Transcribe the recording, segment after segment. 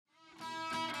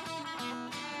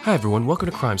Hi everyone, welcome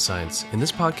to Crime Science. In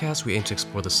this podcast, we aim to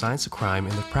explore the science of crime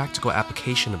and the practical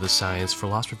application of the science for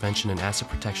loss prevention and asset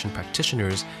protection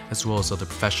practitioners, as well as other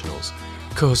professionals.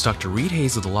 Co-host Dr. Reed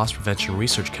Hayes of the Loss Prevention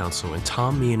Research Council and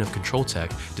Tom Meehan of Control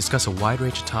Tech discuss a wide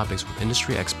range of topics with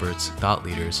industry experts, thought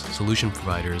leaders, solution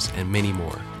providers, and many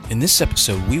more. In this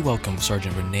episode, we welcome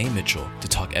Sergeant Renee Mitchell to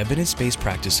talk evidence-based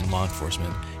practice in law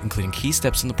enforcement, including key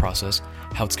steps in the process,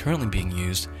 how it's currently being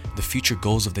used, the future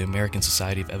goals of the American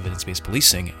Society of Evidence-Based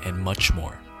Policing, and much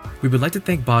more. We would like to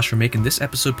thank Bosch for making this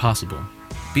episode possible.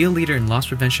 Be a leader in loss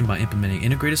prevention by implementing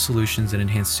integrated solutions that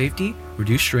enhance safety,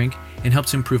 reduce shrink, and help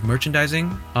to improve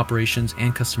merchandising, operations,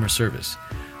 and customer service.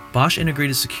 Bosch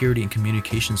Integrated Security and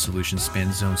Communication Solutions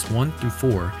span zones 1 through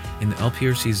 4 in the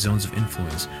LPRC's zones of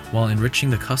influence, while enriching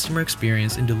the customer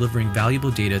experience and delivering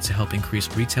valuable data to help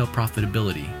increase retail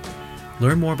profitability.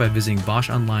 Learn more by visiting Bosch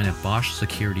online at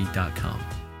boschsecurity.com.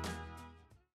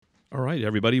 All right,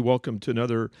 everybody, welcome to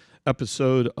another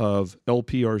episode of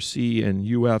LPRC and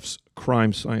UF's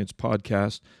Crime Science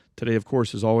Podcast. Today, of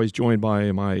course, is always joined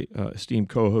by my esteemed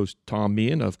co-host, Tom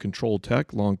Meehan of Control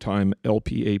Tech, longtime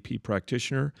LPAP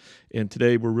practitioner. And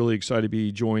today, we're really excited to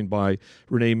be joined by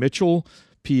Renee Mitchell,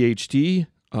 PhD,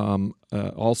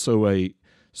 also a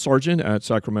sergeant at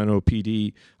Sacramento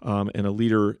PD, and a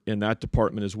leader in that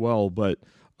department as well. But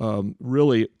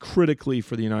really critically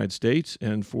for the United States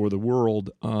and for the world,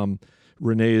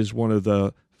 Renee is one of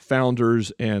the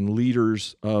founders and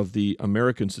leaders of the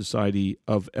American Society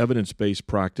of Evidence-Based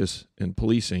Practice in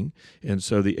Policing, and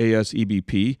so the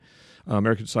ASEBP,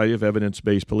 American Society of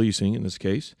Evidence-Based Policing in this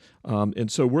case.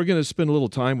 And so we're going to spend a little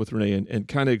time with Renee and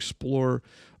kind of explore,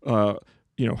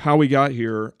 how we got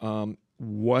here,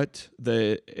 what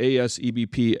the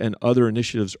ASEBP and other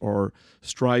initiatives are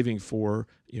striving for,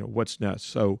 what's next.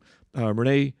 So,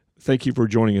 Renee, thank you for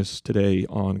joining us today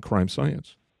on Crime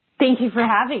Science. Thank you for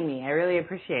having me. I really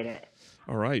appreciate it.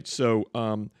 All right. So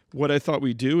what I thought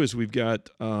we'd do is we've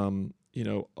got, a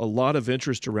lot of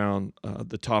interest around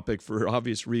the topic for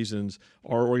obvious reasons.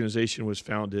 Our organization was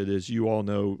founded, as you all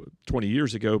know, 20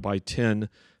 years ago by 10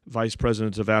 vice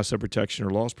presidents of asset protection or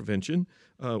loss prevention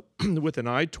with an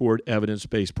eye toward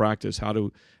evidence-based practice. How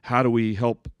do we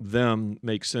help them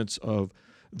make sense of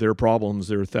their problems,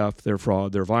 their theft, their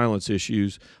fraud, their violence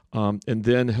issues, and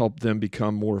then help them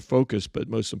become more focused, but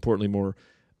most importantly, more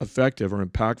effective or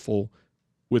impactful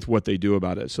with what they do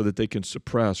about it so that they can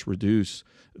reduce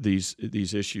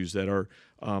these issues that are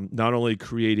not only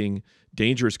creating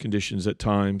dangerous conditions at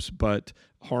times, but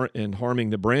harming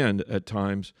the brand at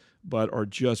times, but are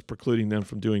just precluding them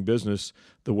from doing business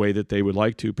the way that they would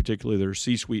like to, particularly their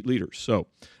C-suite leaders. So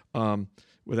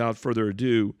without further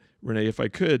ado, Renee, if I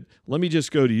could, let me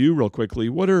just go to you real quickly.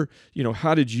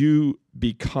 How did you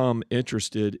become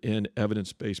interested in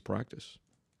evidence-based practice?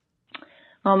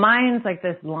 Well, mine's like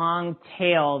this long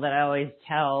tale that I always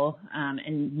tell,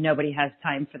 and nobody has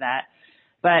time for that.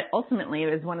 But ultimately,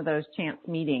 it was one of those chance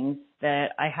meetings that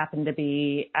I happened to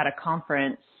be at a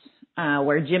conference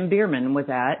where Jim Bierman was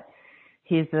at.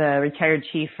 He's the retired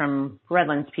chief from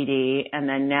Redlands PD, and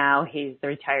then now he's the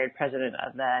retired president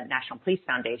of the National Police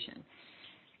Foundation.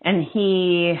 And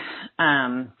he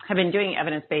had been doing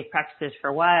evidence-based practices for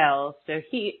a while. So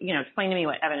he, explained to me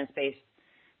what evidence-based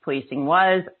policing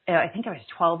was. I think I was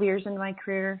 12 years into my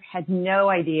career, had no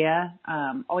idea,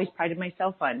 always prided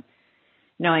myself on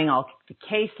knowing all the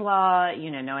case law,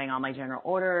 knowing all my general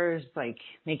orders, like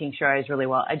making sure I was really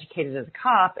well educated as a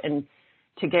cop. And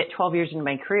to get 12 years into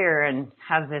my career and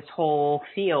have this whole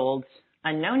field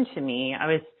unknown to me, I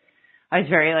was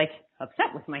very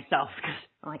upset with myself because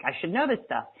I'm like, I should know this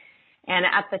stuff. And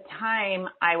at the time,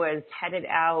 I was headed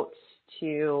out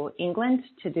to England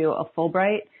to do a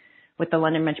Fulbright with the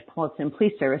London Metropolitan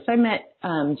Police Service. So I met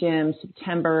Jim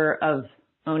September of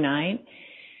 2009,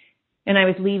 and I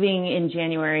was leaving in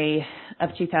January of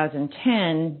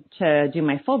 2010 to do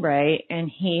my Fulbright, and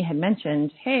he had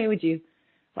mentioned, hey, would you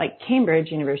like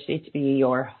Cambridge University to be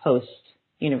your host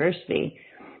university?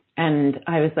 And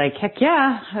I was like, heck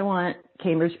yeah, I want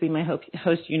Cambridge to be my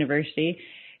host university.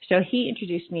 So he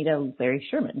introduced me to Larry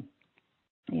Sherman,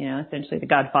 essentially the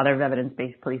godfather of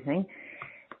evidence-based policing.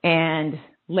 And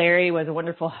Larry was a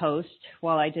wonderful host.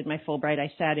 While I did my Fulbright,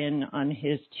 I sat in on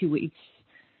his 2 weeks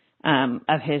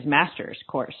of his master's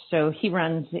course. So he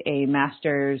runs a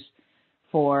master's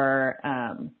for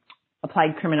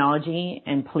applied criminology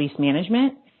and police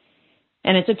management.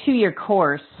 And it's a 2-year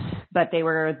course, but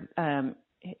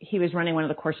he was running one of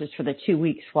the courses for the 2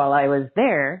 weeks while I was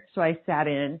there. So I sat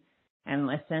in and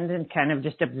listened and kind of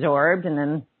just absorbed. And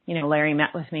then, Larry met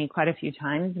with me quite a few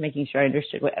times, making sure I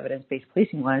understood what evidence-based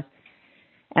policing was.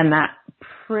 And that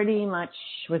pretty much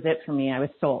was it for me. I was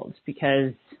sold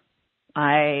because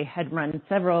I had run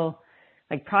several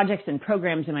projects and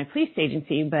programs in my police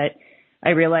agency, but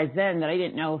I realized then that I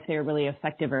didn't know if they were really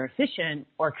effective or efficient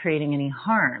or creating any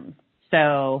harm.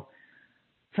 So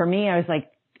for me, I was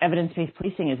like, evidence-based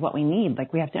policing is what we need.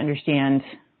 We have to understand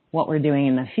what we're doing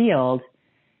in the field.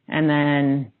 And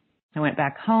then I went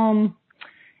back home,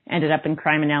 ended up in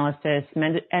crime analysis,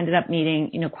 ended up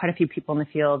meeting, quite a few people in the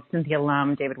field, Cynthia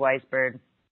Lum, David Weisberg,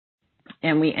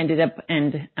 and we ended up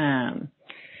in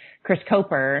Chris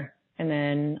Coper. And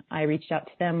then I reached out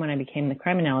to them when I became the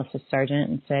crime analysis sergeant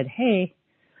and said, hey,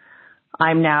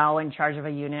 I'm now in charge of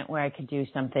a unit where I could do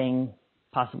something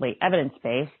possibly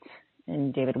evidence-based.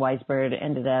 And David Weisberg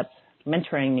ended up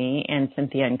mentoring me and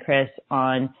Cynthia and Chris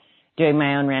on doing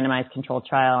my own randomized controlled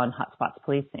trial on hotspots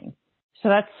policing. So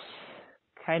that's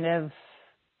kind of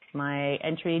my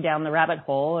entry down the rabbit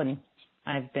hole, and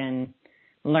I've been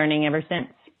learning ever since.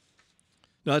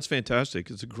 No, that's fantastic.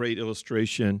 It's a great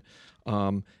illustration.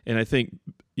 And I think,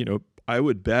 I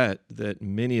would bet that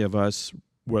many of us,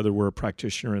 whether we're a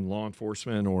practitioner in law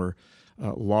enforcement or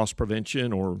loss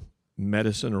prevention or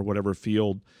medicine or whatever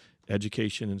field,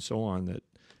 education and so on, that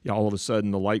all of a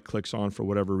sudden the light clicks on for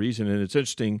whatever reason. And it's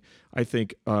interesting, I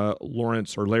think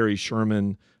Lawrence or Larry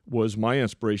Sherman was my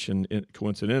inspiration,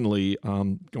 coincidentally,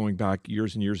 going back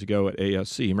years and years ago at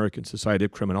ASC, American Society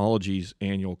of Criminology's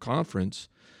annual conference.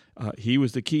 He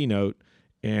was the keynote,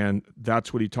 and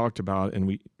that's what he talked about. And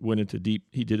we went into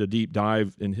he did a deep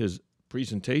dive in his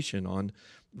presentation on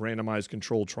randomized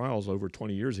controlled trials over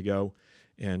 20 years ago.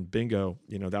 And bingo,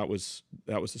 that was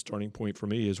the starting point for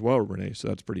me as well, Renee. So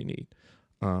that's pretty neat.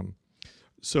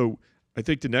 So I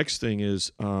think the next thing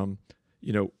is,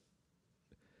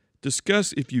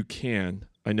 discuss if you can.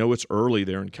 I know it's early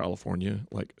there in California,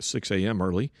 like 6 a.m.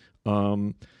 early.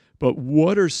 But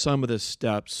what are some of the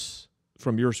steps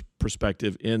from your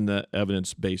perspective in the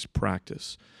evidence-based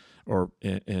practice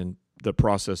and the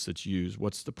process that's used?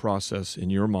 What's the process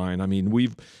in your mind? I mean,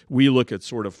 we look at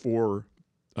sort of 4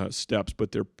 steps,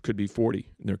 but there could be 40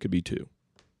 and there could be 2.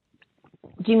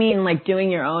 Do you mean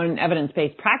doing your own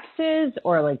evidence-based practices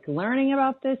or learning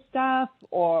about this stuff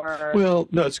or? Well,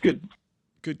 no, it's good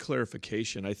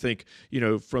clarification. I think,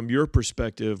 from your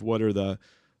perspective, what are the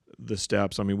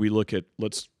steps? I mean, we look at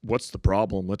what's the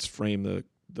problem? Let's frame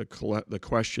the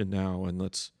question now, and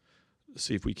let's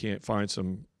see if we can't find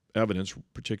some evidence,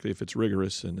 particularly if it's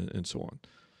rigorous and so on.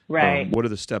 Right. What are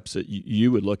the steps that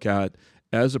you would look at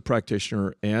as a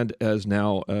practitioner and as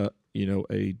now a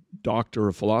doctor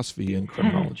of philosophy in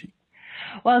criminology?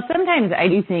 Well, sometimes I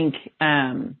do think,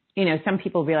 some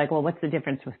people will be like, well, what's the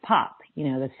difference with POP,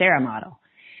 the SARA model?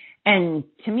 And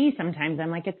to me, sometimes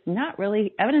I'm like, it's not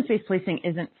really, evidence-based policing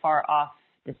isn't far off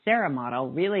the SARA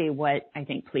model. Really what I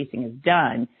think policing has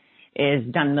done is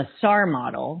done the SAR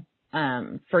model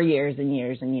for years and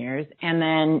years and years, and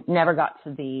then never got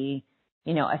to the,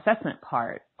 assessment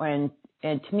part. And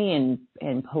to me,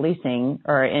 in policing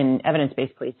or in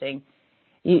evidence-based policing,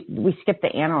 we skip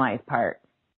the analyze part.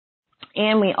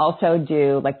 And we also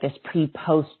do this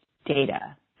pre-post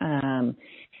data. And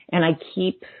I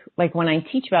keep, when I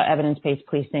teach about evidence-based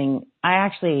policing, I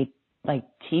actually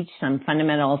teach some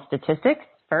fundamental statistics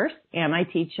first, and I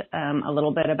teach a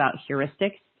little bit about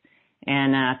heuristics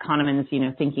and Kahneman's,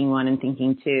 thinking 1 and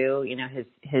thinking 2,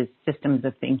 his systems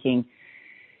of thinking,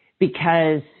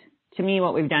 because to me,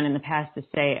 what we've done in the past is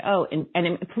say, and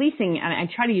in policing, and I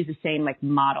try to use the same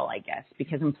model, I guess,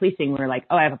 because in policing, we're like,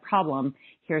 I have a problem.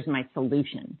 Here's my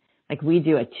solution. We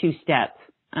do a 2-step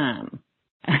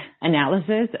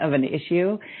analysis of an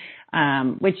issue,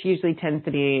 which usually tends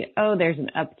to be, there's an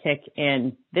uptick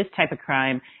in this type of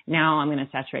crime. Now I'm going to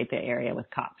saturate the area with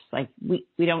cops.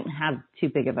 We don't have too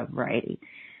big of a variety.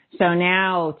 So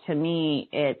now, to me,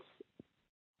 it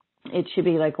should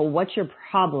be what's your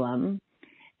problem?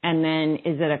 And then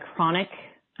is it a chronic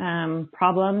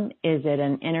problem? Is it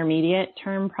an intermediate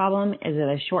term problem? Is it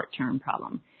a short term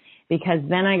problem? Because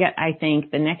then I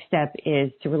think the next step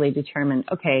is to really determine,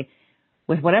 okay,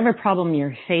 with whatever problem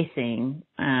you're facing,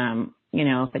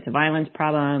 if it's a violence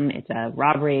problem, it's a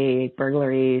robbery,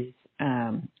 burglaries,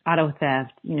 auto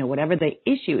theft, whatever the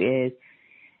issue is,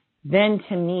 then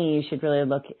to me, you should really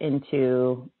look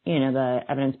into, the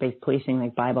evidence-based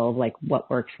policing, Bible of what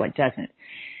works, what doesn't.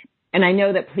 And I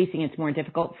know that policing, it's more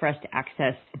difficult for us to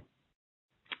access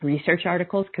research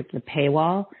articles because of the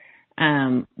paywall.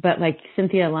 But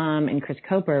Cynthia Lum and Chris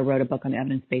Coper wrote a book on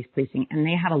evidence-based policing, and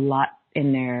they have a lot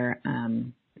in their,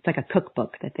 it's like a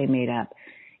cookbook that they made up,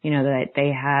 that they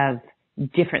have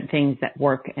different things that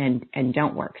work and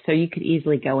don't work. So you could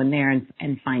easily go in there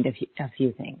and find a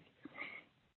few things.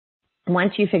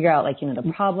 once you figure out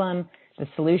the problem, the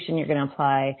solution you're going to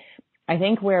apply, I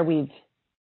think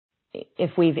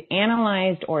if we've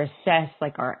analyzed or assessed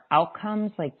our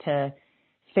outcomes, to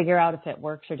figure out if it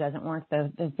works or doesn't work,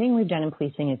 the thing we've done in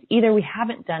policing is either we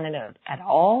haven't done it at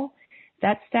all,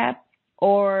 that step,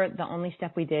 or the only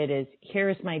step we did is here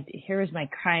is my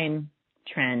crime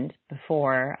trend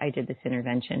before I did this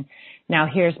intervention. Now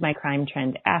here's my crime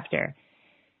trend after.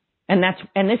 And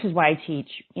this is why I teach,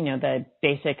 the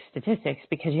basic statistics,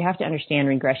 because you have to understand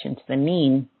regression to the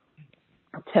mean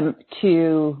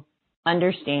to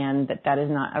understand that is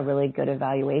not a really good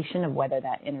evaluation of whether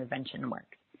that intervention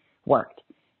worked.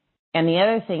 And the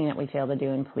other thing that we fail to do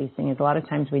in policing is a lot of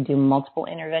times we do multiple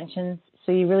interventions,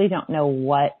 so you really don't know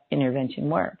what intervention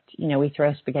worked. We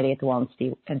throw spaghetti at the wall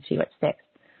and see what sticks.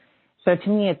 So to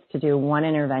me, it's to do one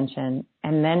intervention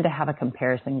and then to have a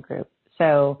comparison group.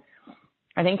 So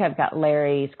I think I've got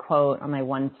Larry's quote on my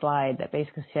one slide that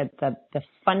basically said the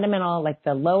fundamental,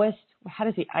 the lowest,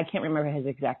 I can't remember his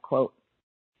exact quote,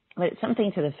 but it's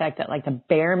something to the effect that the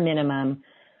bare minimum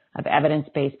of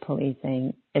evidence-based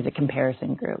policing is a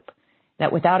comparison group.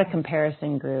 That without a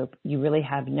comparison group, you really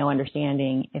have no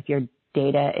understanding if your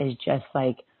data is just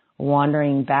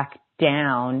wandering back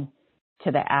down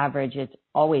to the average it's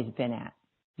always been at.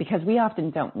 Because we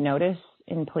often don't notice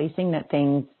in policing that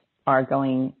things are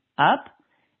going up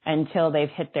until they've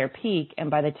hit their peak.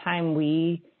 And by the time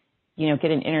we,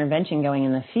 get an intervention going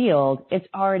in the field, it's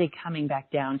already coming back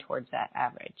down towards that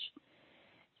average.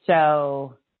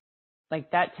 So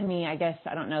that to me, I guess,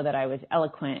 I don't know that I was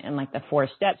eloquent in the 4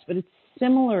 steps, but it's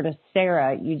similar to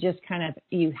Sarah. You just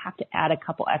you have to add a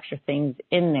couple extra things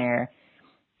in there.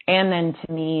 And then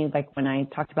to me, when I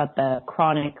talked about the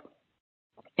chronic,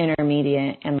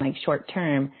 intermediate, and short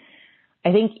term,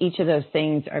 I think each of those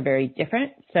things are very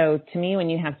different. So to me, when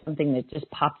you have something that just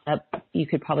pops up, you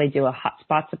could probably do a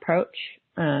hotspots approach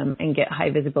and get high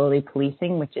visibility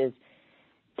policing, which is,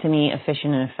 to me,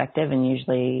 efficient and effective and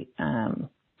usually,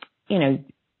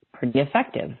 pretty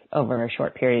effective over a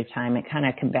short period of time. It kind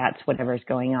of combats whatever's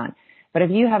going on. But if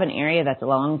you have an area that's a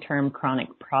long-term chronic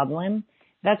problem,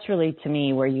 that's really, to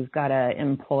me, where you've got to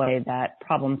employ that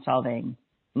problem-solving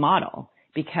model,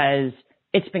 because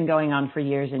it's been going on for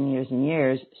years and years and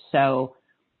years. So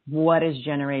what is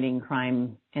generating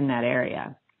crime in that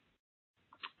area?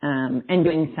 And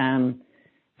doing some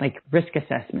risk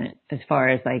assessment as far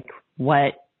as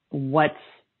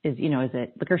is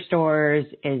it liquor stores?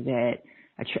 Is it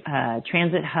a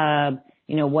transit hub?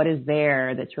 What is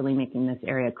there that's really making this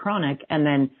area chronic? And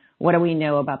then what do we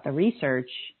know about the research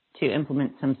to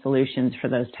implement some solutions for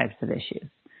those types of issues?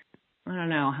 I don't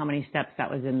know how many steps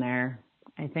that was in there.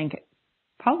 I think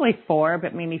probably 4,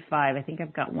 but maybe 5. I think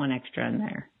I've got 1 extra in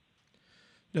there.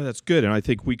 No, that's good. And I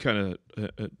think we kind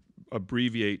of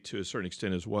abbreviate to a certain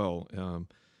extent as well.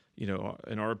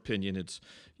 In our opinion, it's,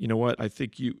 I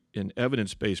think in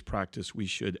evidence-based practice, we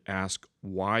should ask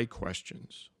why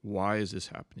questions. Why is this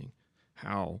happening?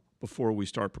 How? Before we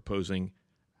start proposing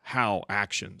how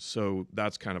actions. So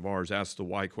that's kind of ours. Ask the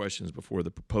why questions before the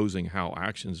proposing how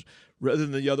actions, rather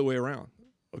than the other way around.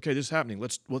 Okay, this is happening.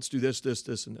 Let's do this,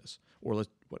 and this. Or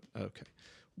okay,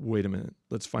 wait a minute.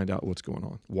 Let's find out what's going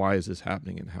on. Why is this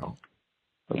happening and how?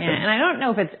 Okay. Yeah, and I don't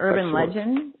know if it's urban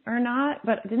legend or not,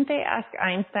 but didn't they ask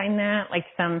Einstein that?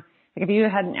 If you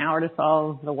had an hour to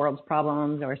solve the world's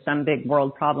problems or some big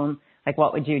world problem,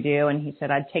 what would you do? And he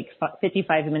said, I'd take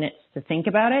 55 minutes to think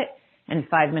about it and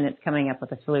 5 minutes coming up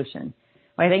with a solution.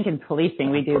 Well, I think in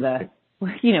policing, we do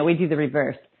the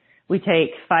reverse. We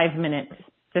take 5 minutes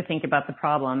to think about the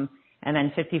problem and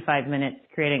then 55 minutes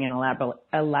creating an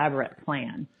elaborate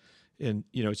plan. And,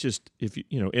 it's just, if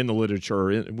in the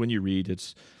literature, when you read,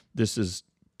 this is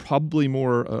probably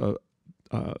more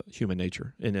human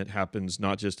nature. And it happens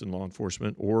not just in law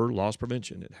enforcement or loss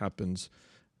prevention. It happens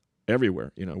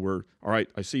everywhere. We're, all right,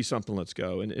 I see something, let's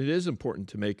go. And it is important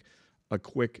to make a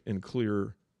quick and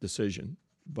clear decision,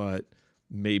 but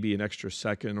maybe an extra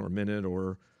second or minute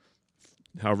or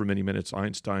however many minutes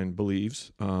Einstein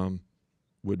believes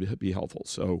would be helpful.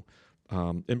 So,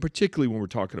 and particularly when we're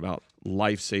talking about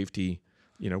life safety,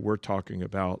 we're talking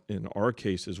about, in our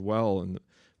case as well, and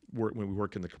when we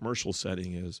work in the commercial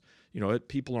setting, is,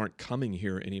 people aren't coming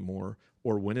here anymore,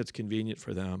 or when it's convenient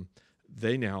for them,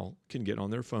 they now can get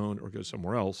on their phone or go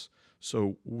somewhere else.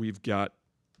 So we've got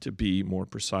to be more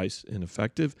precise and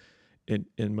effective, and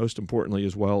most importantly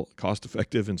as well, cost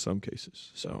effective in some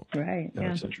cases. So right,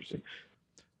 that's interesting.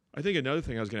 I think another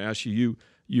thing I was going to ask you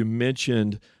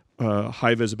mentioned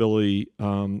high visibility,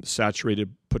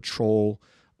 saturated patrol,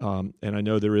 and I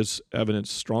know there is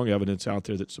strong evidence out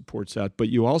there that supports that. But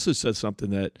you also said something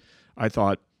that I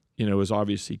thought, is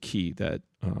obviously key. That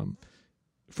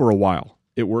for a while,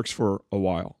 it works for a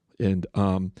while. And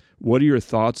what are your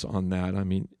thoughts on that? I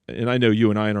mean, and I know you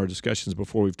and I in our discussions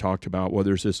before we've talked about, well,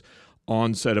 there's this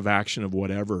onset of action of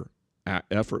whatever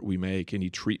effort we make, any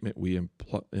treatment we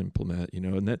implement,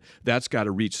 and that's got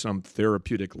to reach some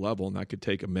therapeutic level, and that could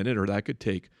take a minute or that could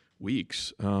take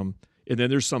weeks. And then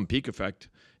there's some peak effect,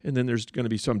 and then there's going to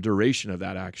be some duration of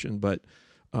that action. But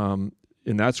and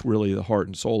that's really the heart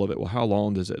and soul of it. Well, how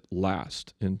long does it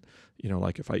last? And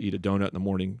like if I eat a donut in the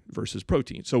morning versus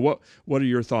protein. So what are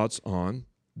your thoughts on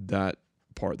that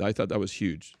part? I thought that was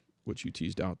huge, what you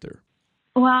teased out there.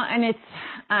 Well, and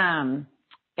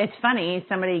it's funny.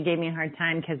 Somebody gave me a hard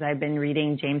time because I've been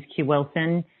reading James Q.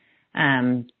 Wilson,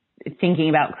 thinking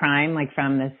about crime, like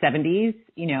from the 70s,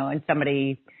 and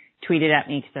somebody tweeted at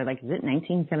me because they're like, is it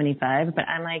 1975? But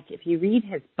I'm like, if you read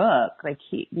his book, like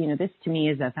this to me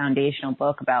is a foundational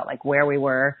book about like where we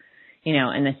were, in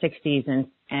the 60s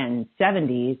and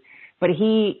 70s. But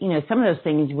he, some of those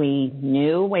things we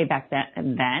knew way back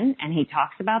then, and he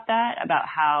talks about that, about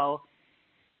how,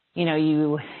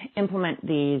 you implement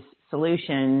these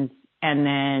solutions and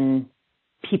then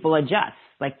people adjust,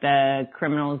 like the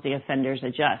criminals, the offenders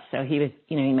adjust. So he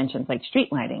mentions like street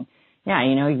lighting. Yeah,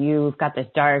 you've got this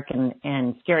dark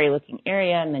and scary looking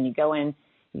area, and then you go in,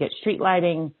 you get street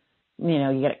lighting,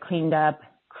 you get it cleaned up,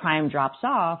 crime drops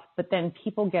off, but then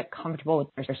people get comfortable with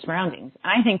their surroundings.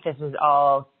 And I think this is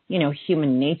all,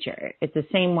 human nature. It's the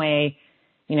same way,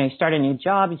 you start a new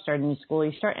job, you start a new school,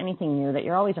 you start anything new, that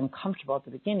you're always uncomfortable at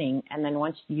the beginning. And then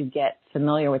once you get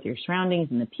familiar with your surroundings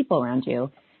and the people around you,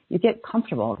 you get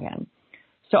comfortable again.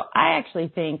 So I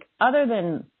actually think, other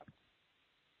than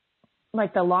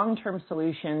like the long-term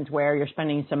solutions where you're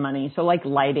spending some money, so like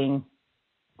lighting,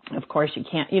 of course you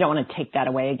don't want to take that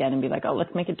away again and be like, oh,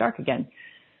 let's make it dark again.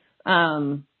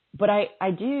 But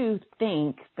I do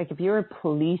think, like, if you're a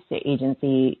police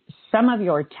agency, some of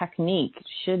your technique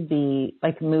should be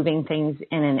like moving things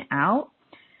in and out.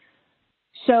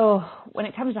 So when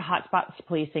it comes to hotspots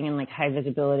policing and like high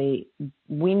visibility,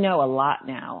 we know a lot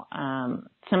now.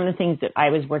 Some of the things that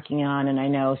I was working on, and I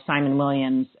know Simon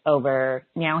Williams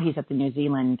now he's at the New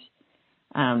Zealand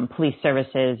Police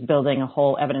Services, building a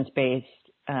whole evidence-based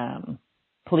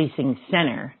policing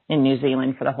center in New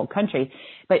Zealand for the whole country.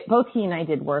 But both he and I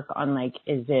did work on, like,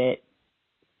 is it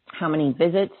how many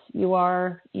visits you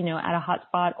are, at a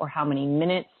hotspot, or how many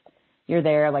minutes you're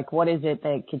there? Like, what is it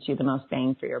that gets you the most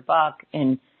bang for your buck?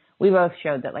 And we both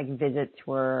showed that, like, visits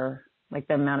were, like,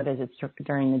 the amount of visits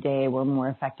during the day were more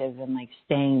effective than, like,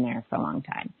 staying there for a long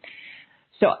time.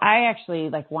 So I actually,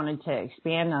 like, wanted to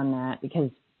expand on that, because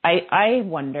I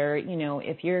wonder,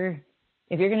 if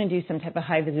you're going to do some type of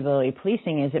high visibility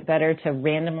policing, is it better to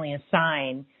randomly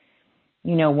assign,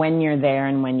 when you're there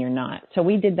and when you're not? So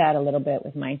we did that a little bit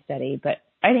with my study, but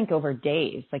I think over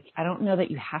days, like, I don't know that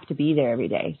you have to be there every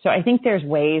day. So I think there's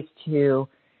ways to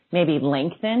maybe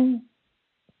lengthen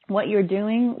what you're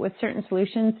doing with certain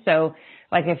solutions. So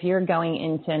like if you're going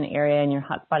into an area and you're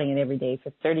hotspotting it every day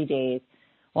for 30 days,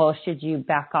 well, should you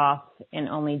back off and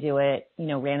only do it,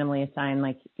 randomly assign,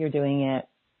 like you're doing it,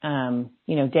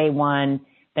 day 1,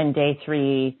 then day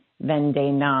 3, then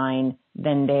day 9,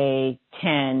 then day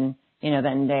 10,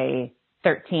 then day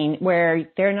 13, where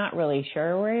they're not really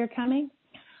sure where you're coming,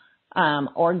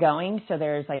 or going. So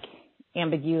there's like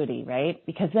ambiguity, right?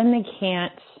 Because then they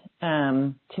can't,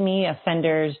 to me,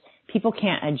 offenders, people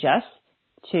can't adjust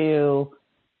to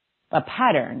a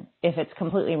pattern if it's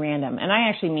completely random. And I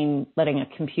actually mean letting a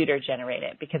computer generate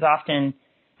it, because often,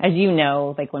 as you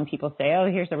know, like when people say, oh,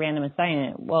 here's a random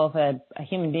assignment. Well, if a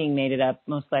human being made it up,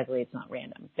 most likely it's not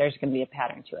random. There's going to be a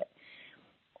pattern to it.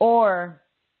 Or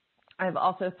I've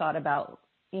also thought about,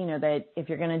 that if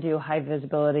you're going to do high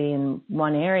visibility in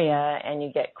one area and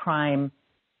you get crime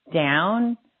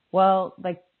down, well,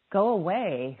 like, go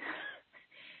away.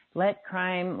 Let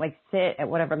crime, like, sit at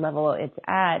whatever level it's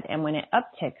at, and when it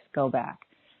upticks, go back.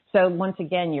 So once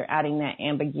again, you're adding that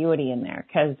ambiguity in there,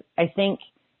 because I think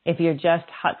if you're just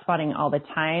hotspotting all the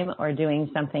time or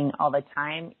doing something all the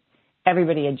time,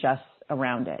 everybody adjusts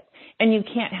around it. And you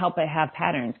can't help but have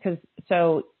patterns.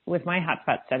 So with my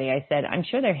hotspot study, I said, I'm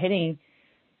sure they're hitting,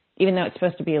 even though it's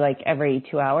supposed to be like every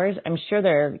 2 hours, I'm sure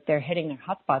they're hitting their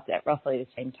hotspots at roughly the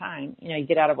same time. You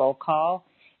get out a roll call,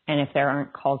 and if there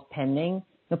aren't calls pending,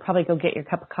 you'll probably go get your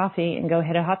cup of coffee and go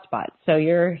hit a hotspot. So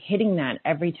you're hitting that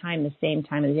every time, the same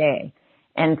time of the day.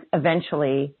 And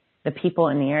eventually the people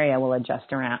in the area will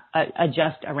adjust around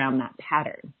that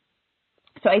pattern.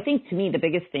 So I think, to me, the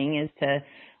biggest thing is to,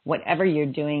 whatever you're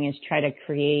doing, is try to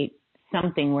create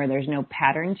something where there's no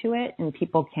pattern to it and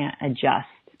people can't adjust.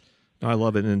 I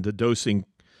love it. And the dosing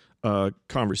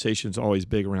conversation's always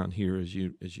big around here, as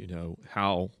you know.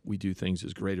 How we do things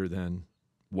is greater than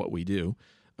what we do,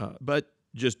 but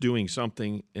just doing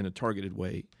something in a targeted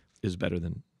way is better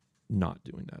than not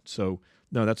doing that. So,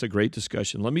 no, that's a great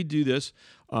discussion. Let me do this,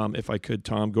 if I could,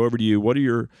 Tom. Go over to you. What are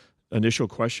your initial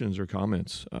questions or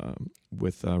comments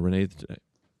with Renee today?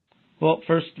 Well,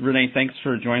 first, Renee, thanks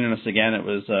for joining us again. It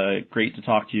was great to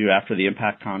talk to you after the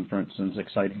Impact Conference, and it's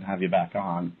exciting to have you back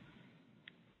on.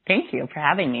 Thank you for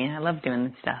having me. I love doing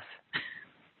this stuff.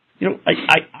 You know,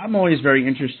 I'm always very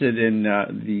interested in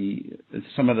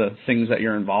some of the things that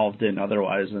you're involved in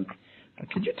otherwise. And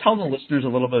could you tell the listeners a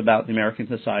little bit about the American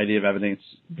Society of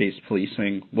Evidence-Based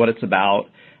Policing, what it's about,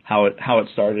 how it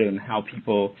started, and how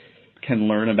people can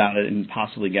learn about it and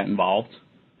possibly get involved?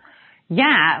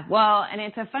 Yeah, well, and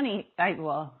it's a funny, I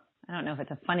don't know if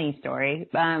it's a funny story,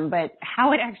 but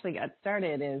how it actually got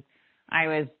started is I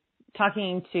was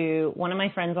talking to one of my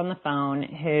friends on the phone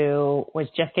who was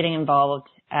just getting involved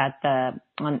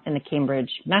in the Cambridge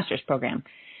Master's program.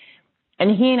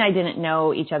 And he and I didn't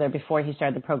know each other before he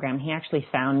started the program. He actually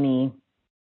found me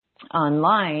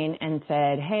online and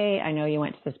said, "Hey, I know you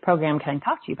went to this program. Can I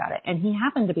talk to you about it?" And he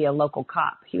happened to be a local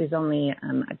cop. He was only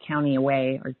a county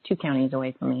away or 2 counties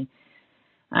away from me.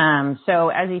 So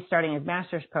as he's starting his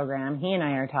master's program, he and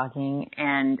I are talking,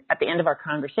 and at the end of our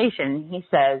conversation, he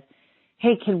says,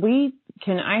 "Hey,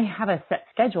 can I have a set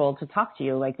schedule to talk to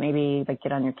you? Like maybe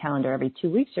get on your calendar every 2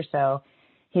 weeks or so."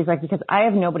 He's like, "Because I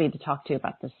have nobody to talk to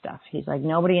about this stuff." He's like,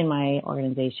 "Nobody in my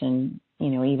organization,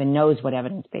 even knows what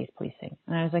evidence-based policing."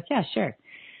 And I was like, "Yeah, sure."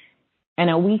 And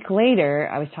a week later,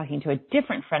 I was talking to a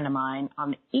different friend of mine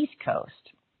on the East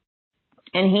Coast,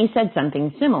 and he said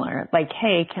something similar, like,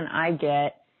 "Hey, can I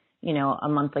get, a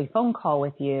monthly phone call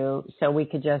with you so we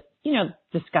could just,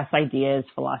 discuss ideas,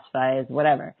 philosophize,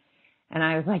 whatever." And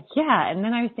I was like, "Yeah." And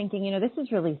then I was thinking, this is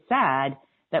really sad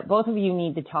that both of you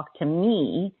need to talk to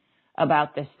me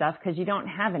about this stuff because you don't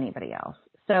have anybody else.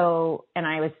 So, and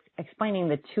I was explaining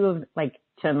to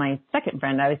my second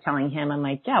friend, I was telling him, I'm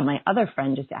like, "Yeah, my other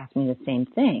friend just asked me the same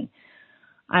thing."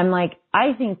 I'm like,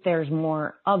 "I think there's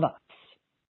more of us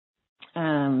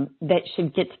that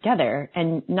should get together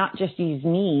and not just use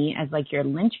me as your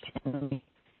linchpin,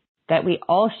 that we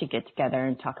all should get together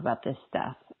and talk about this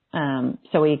stuff.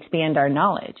 So we expand our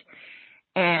knowledge."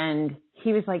 And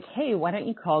he was like, "Hey, why don't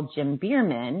you call Jim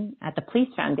Bierman at the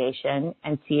Police Foundation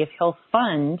and see if he'll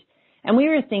fund." And we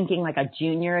were thinking a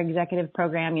junior executive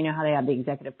program. You know how they have the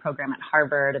executive program at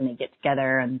Harvard and they get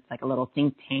together and it's like a little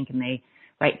think tank and they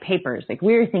write papers.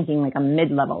 We were thinking a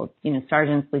mid-level,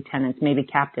 sergeants, lieutenants, maybe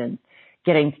captains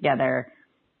getting together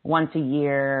once a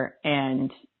year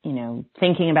and,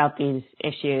 thinking about these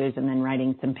issues and then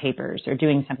writing some papers or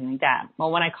doing something like that.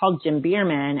 Well, when I called Jim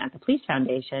Bierman at the Police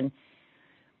Foundation,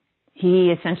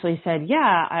 he essentially said,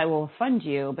 "Yeah, I will fund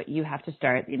you, but you have to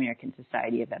start the American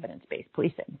Society of Evidence-Based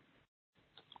Policing."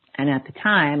 And at the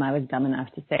time, I was dumb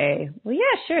enough to say, "Well,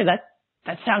 yeah, sure,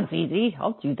 that sounds easy.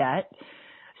 I'll do that."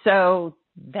 So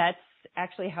that's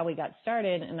actually how we got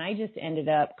started. And I just ended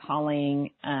up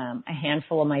calling a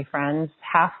handful of my friends,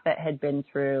 half that had been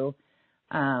through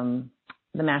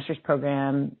the master's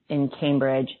program in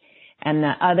Cambridge, and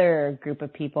the other group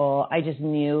of people I just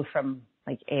knew from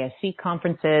ASC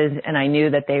conferences, and I knew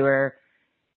that they were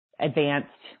advanced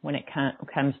when it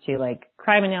comes to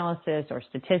crime analysis or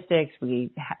statistics.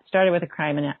 We started with a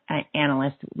crime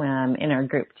analyst in our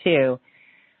group too,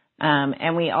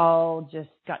 and we all just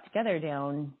got together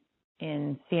down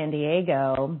in San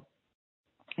Diego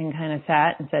and kind of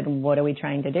sat and said, "What are we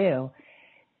trying to do?"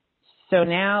 So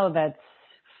now that's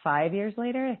 5 years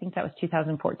later. I think that was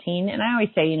 2014. And I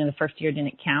always say, the first year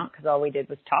didn't count because all we did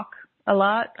was talk a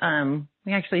lot.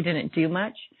 We actually didn't do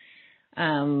much.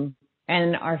 And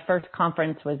our first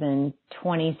conference was in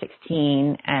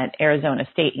 2016 at Arizona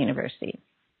State University.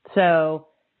 So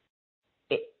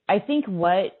I think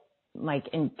what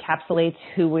encapsulates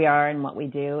who we are and what we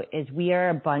do is we are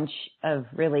a bunch of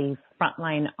really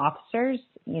frontline officers,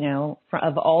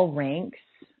 of all ranks.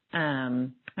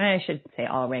 I should say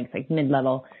all ranks,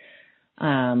 mid-level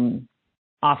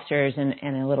officers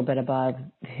and a little bit above,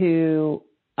 who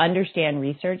understand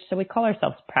research. So we call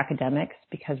ourselves pracademics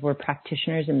because we're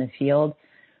practitioners in the field,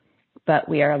 but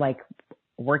we are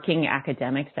working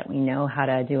academics that we know how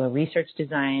to do a research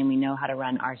design. We know how to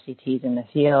run RCTs in the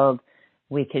field.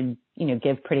 We could,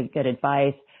 give pretty good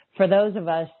advice. For those of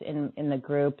us in the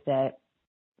group that,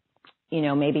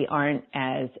 maybe aren't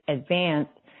as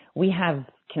advanced, we have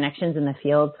connections in the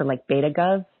field for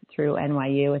BetaGov through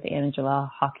NYU with Angela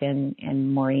Hawken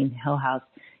and Maureen Hillhouse.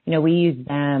 We use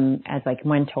them as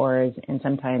mentors and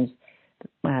sometimes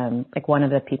like one of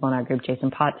the people in our group,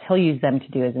 Jason Potts, he'll use them to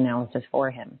do his analysis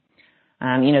for him.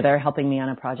 They're helping me on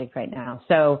a project right now.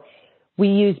 So we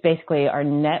use basically our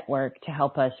network to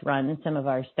help us run some of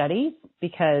our studies,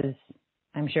 because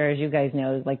I'm sure, as you guys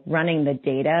know, like running the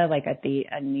data, like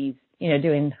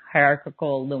doing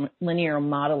hierarchical linear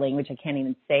modeling, which I can't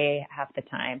even say half the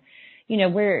time,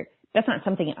 that's not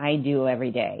something I do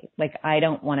every day. Like, I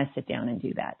don't want to sit down and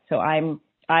do that. So I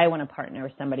want to partner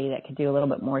with somebody that could do a little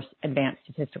bit more advanced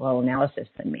statistical analysis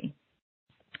than me.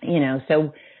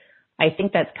 So I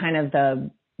think that's kind of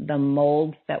the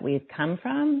mold that we've come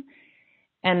from.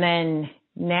 And then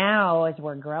now, as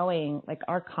we're growing, like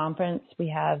our conference we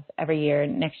have every year,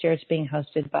 next year it's being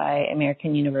hosted by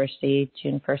American University,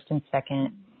 June 1st and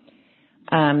 2nd.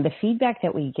 The feedback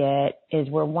that we get is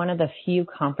we're one of the few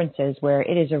conferences where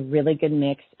it is a really good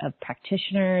mix of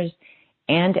practitioners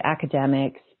and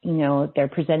academics. They're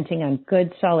presenting on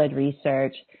good, solid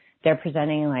research. They're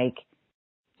presenting I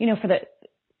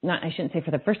shouldn't say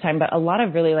for the first time, but a lot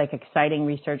of really exciting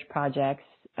research projects.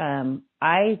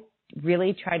 I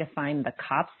really try to find the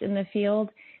cops in the field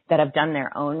that have done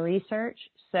their own research.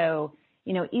 So,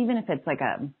 even if it's like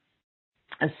a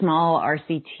small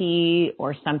RCT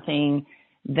or something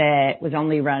that was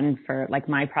only run for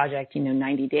my project,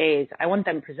 90 days, I want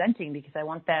them presenting, because I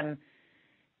want them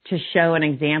to show an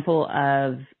example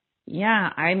of,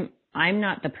 I'm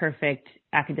not the perfect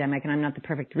academic and I'm not the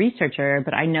perfect researcher,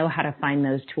 but I know how to find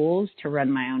those tools to run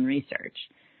my own research.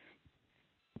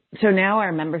 So now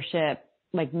our membership,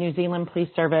 New Zealand Police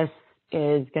Service,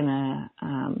 is going to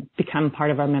become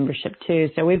part of our membership too.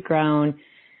 So we've grown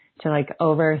to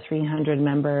over 300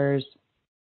 members.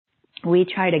 We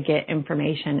try to get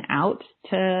information out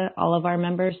to all of our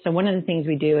members. So one of the things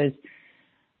we do is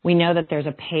we know that there's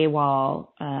a paywall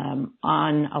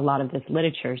on a lot of this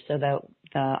literature, so that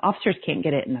the officers can't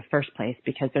get it in the first place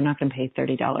because they're not going to pay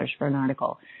 $30 for an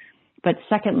article. But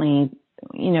secondly,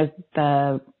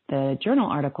 the journal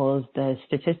articles, the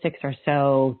statistics are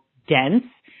so dense,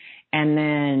 and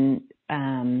then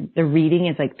the reading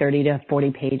is 30 to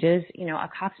 40 pages. A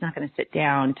cop's not going to sit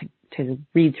down to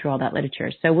read through all that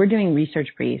literature. So we're doing research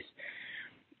briefs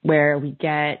where we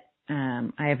get,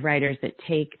 I have writers that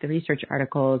take the research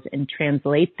articles and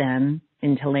translate them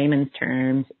into layman's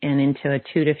terms and into a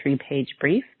 2 to 3 page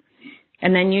brief.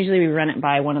 And then usually we run it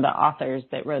by one of the authors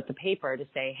that wrote the paper to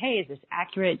say, hey, is this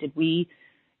accurate? Did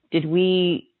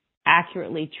we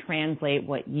accurately translate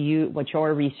what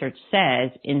your research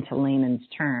says into layman's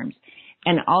terms?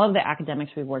 And all of the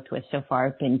academics we've worked with so far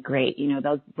have been great.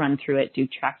 They'll run through it, do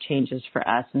track changes for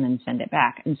us, and then send it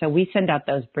back. And so we send out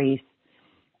those briefs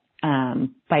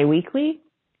biweekly,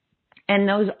 and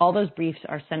all those briefs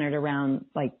are centered around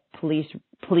police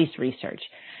research.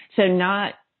 So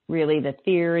not really the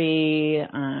theory,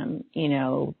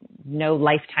 no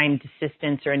lifetime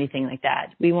desistance or anything like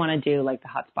that. We want to do the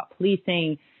hotspot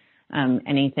policing,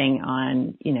 anything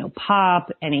on,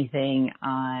 POP, anything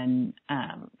on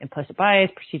implicit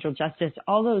bias, procedural justice,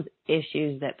 all those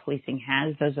issues that policing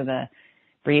has. Those are the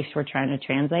briefs we're trying to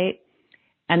translate.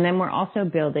 And then we're also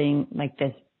building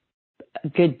this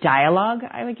good dialogue,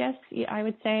 I would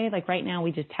say. Right now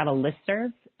we just have a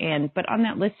listserv, but on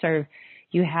that listserv,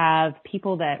 you have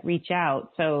people that reach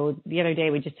out. So the other day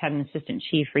we just had an assistant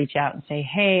chief reach out and say,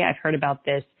 hey, I've heard about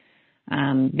this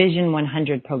Vision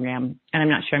 100 program, and I'm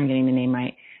not sure I'm getting the name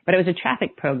right, but it was a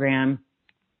traffic program.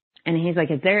 And he's like,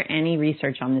 is there any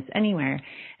research on this anywhere?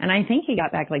 And I think he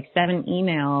got back 7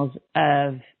 emails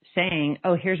of saying,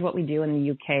 oh, here's what we do in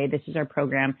the UK. This is our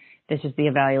program. This is the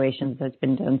evaluations that's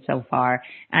been done so far.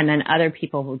 And then other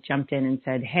people who jumped in and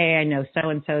said, hey, I know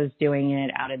so-and-so is doing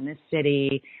it out in this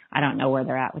city. I don't know where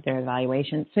they're at with their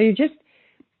evaluation. So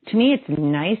to me, it's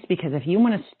nice, because if you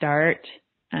want to start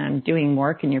doing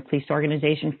work in your police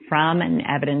organization from an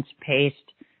evidence-based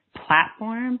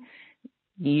platform,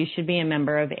 you should be a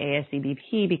member of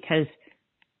ASCBP, because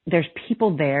there's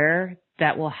people there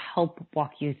that will help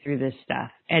walk you through this stuff.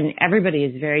 And everybody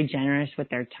is very generous with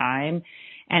their time.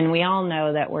 And we all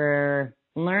know that we're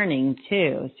learning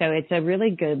too. So it's a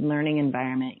really good learning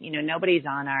environment. Nobody's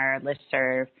on our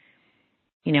listserv,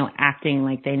 acting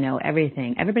like they know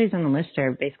everything. Everybody's on the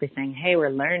listserv basically saying, hey,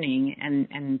 we're learning,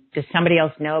 and does somebody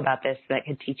else know about this that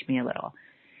could teach me a little?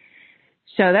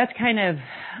 So that's kind of,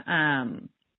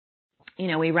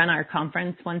 we run our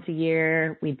conference once a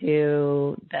year. We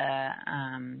do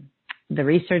the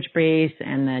research briefs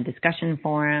and the discussion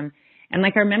forum. And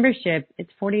our membership,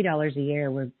 it's $40 a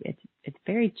year. It's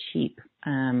very cheap,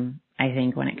 I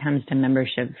think, when it comes to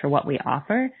membership for what we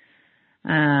offer.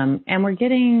 And we're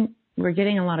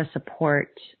getting a lot of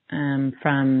support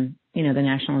from, the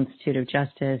National Institute of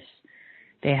Justice,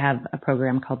 They have a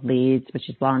program called LEADS, which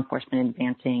is Law Enforcement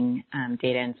Advancing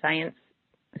Data and Science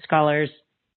Scholars,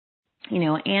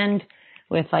 and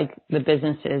with like the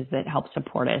businesses that help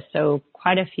support us. So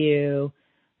quite a few,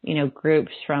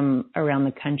 groups from around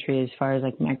the country as far as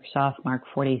like Microsoft, Mark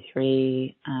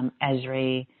 43,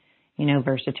 Esri,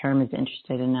 Versaterm is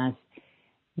interested in us.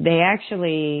 They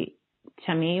actually,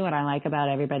 to me, what I like about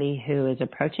everybody who is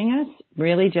approaching us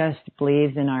really just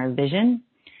believes in our vision,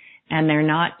 and they're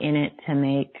not in it to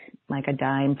make like a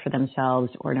dime for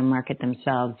themselves or to market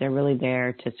themselves. They're really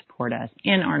there to support us.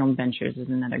 And Arnold Ventures is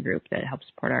another group that helped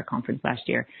support our conference last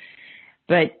year.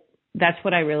 But that's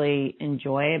what I really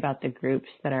enjoy about the groups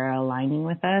that are aligning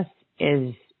with us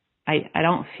is I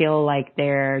don't feel like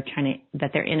that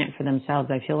they're in it for themselves.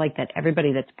 I feel like that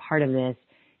everybody that's part of this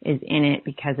is in it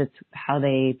because it's how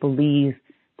they believe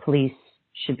police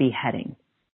should be heading.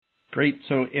 Great.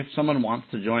 So if someone wants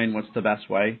to join, what's the best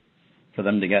way for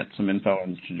them to get some info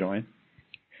and to join?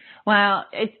 Well,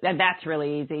 that's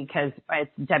really easy because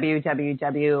it's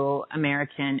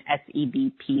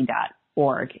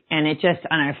www.americansebp.org. And it just,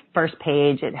 on our first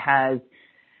page, it has,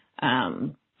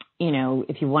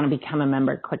 if you want to become a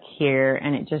member, click here,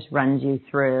 and it just runs you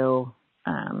through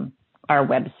our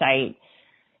website,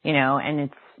 and it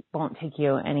won't take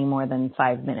you any more than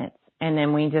 5 minutes. And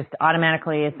then we just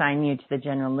automatically assign you to the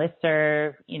general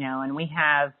listserv, and we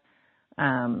have,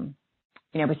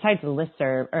 besides the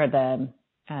listserv or the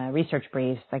research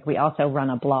briefs, like we also run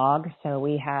a blog. So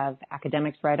we have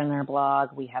academics write on our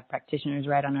blog. We have practitioners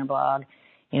write on our blog.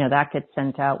 That gets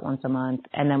sent out once a month.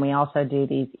 And then we also do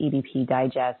these EBP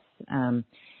digests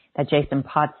that Jason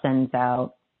Potts sends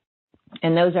out.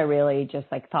 And those are really just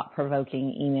like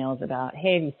thought-provoking emails about,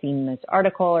 hey, have you seen this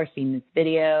article or seen this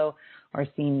video or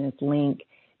seen this link?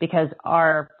 Because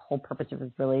our whole purpose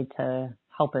is really to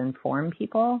help inform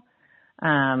people.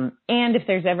 And if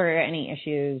there's ever any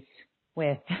issues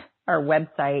with our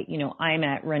website, I'm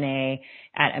at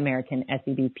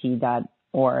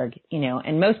Renee@AmericanSEBP.org,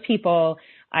 and most people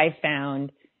I've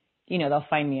found, they'll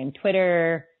find me on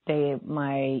Twitter.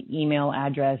 My email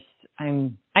address,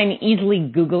 I'm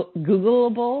easily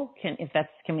Googleable.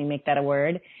 Can we make that a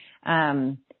word?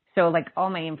 So like all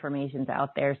my information's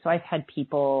out there. So I've had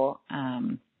people,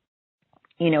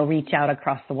 reach out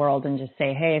across the world and just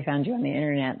say, hey, I found you on the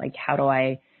internet. Like, how do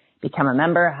I become a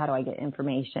member? How do I get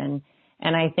information?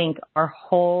 And I think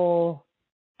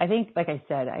like I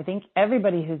said, I think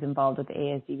everybody who's involved with the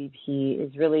ASEBP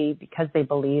is really because they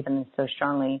believe in this so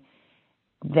strongly,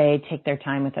 they take their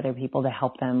time with other people to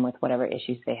help them with whatever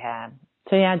issues they have.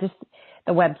 So yeah, just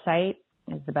the website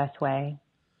is the best way.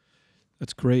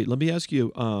 That's great. Let me ask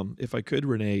you, if I could,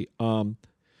 Renee,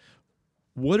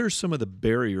 what are some of the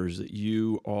barriers that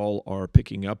you all are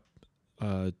picking up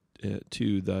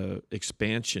to the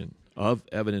expansion of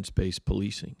evidence-based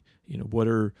policing? What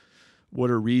are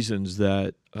reasons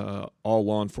that all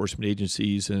law enforcement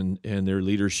agencies and their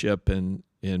leadership and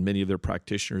many of their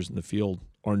practitioners in the field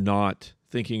are not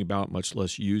thinking about, much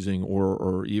less using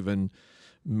or even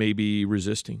maybe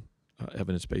resisting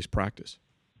evidence-based practice?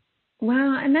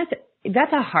 Well, and that's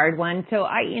a hard one. So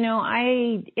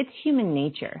it's human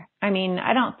nature. I mean,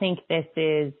 I don't think this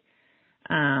is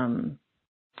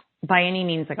by any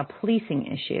means like a policing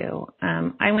issue.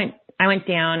 I went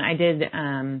down. I did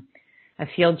a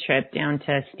field trip down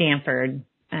to Stanford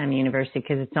University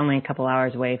because it's only a couple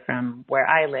hours away from where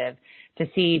I live to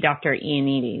see Dr.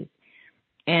 Ioannidis.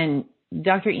 And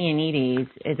Dr. Ioannidis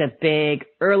is a big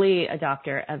early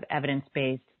adopter of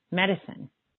evidence-based medicine.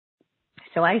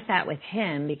 So I sat with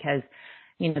him because,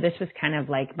 this was kind of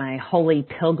like my holy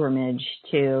pilgrimage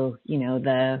to,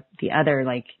 the other,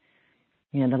 like,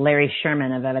 the Larry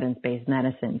Sherman of evidence-based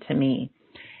medicine to me.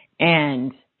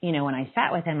 And, when I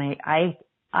sat with him,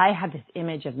 I had this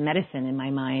image of medicine in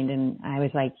my mind, and I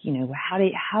was like, how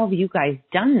have you guys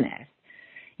done this?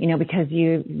 Because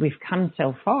we've come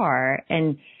so far.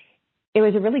 And it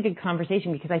was a really good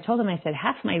conversation because I told him, I said,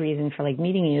 half my reason for like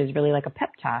meeting you is really like a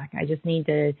pep talk. I just need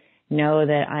to know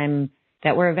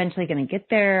that we're eventually going to get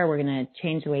there. We're going to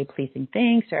change the way policing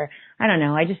thinks, or I don't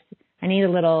know. I need a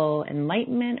little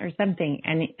enlightenment or something.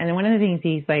 And one of the things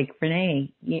he's like,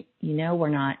 Renee, we're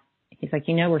not, he's like,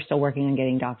 we're still working on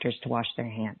getting doctors to wash their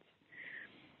hands.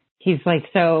 He's like,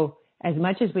 so as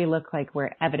much as we look like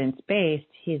we're evidence-based,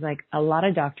 he's like, a lot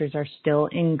of doctors are still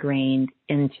ingrained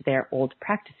into their old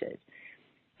practices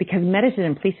because medicine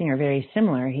and policing are very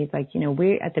similar. He's like,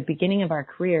 we at the beginning of our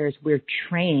careers, we're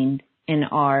trained in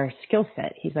our skill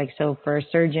set. He's like, so for a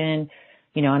surgeon,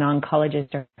 an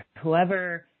oncologist or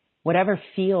whatever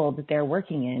field that they're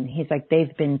working in, he's like,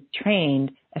 they've been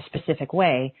trained a specific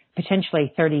way,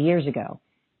 potentially 30 years ago.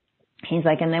 He's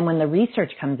like, and then when the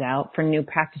research comes out for new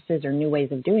practices or new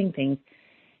ways of doing things,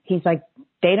 he's like,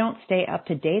 they don't stay up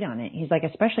to date on it. He's like,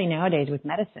 especially nowadays with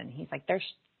medicine, he's like, there's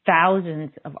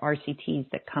thousands of RCTs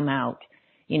that come out,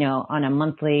 you know, on a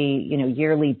monthly, you know,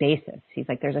 yearly basis. He's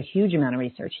like, there's a huge amount of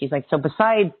research. He's like, so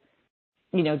besides,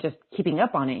 you know, just keeping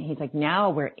up on it, he's like,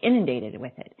 now we're inundated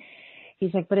with it.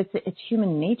 He's like, but it's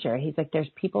human nature. He's like, there's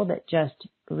people that just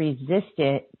resist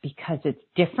it because it's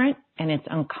different and it's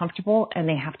uncomfortable and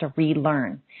they have to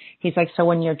relearn. He's like, so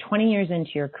when you're 20 years into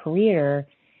your career,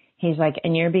 he's like,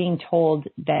 and you're being told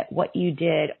that what you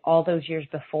did all those years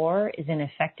before is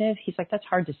ineffective. He's like, that's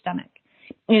hard to stomach.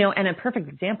 You know, and a perfect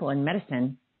example in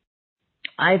medicine,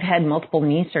 I've had multiple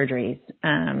knee surgeries,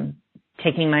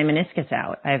 taking my meniscus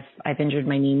out. I've injured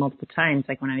my knee multiple times,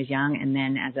 like when I was young and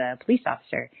then as a police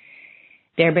officer.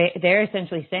 They're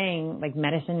essentially saying, like,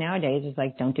 medicine nowadays is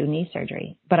like, don't do knee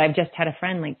surgery. But I've just had a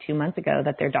friend like 2 months ago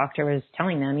that their doctor was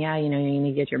telling them, yeah, you know, you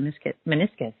need to get your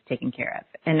meniscus taken care of.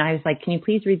 And I was like, can you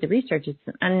please read the research? It's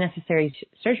an unnecessary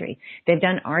surgery. They've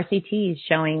done RCTs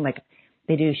showing, like,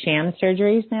 they do sham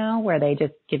surgeries now where they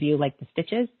just give you like the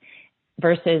stitches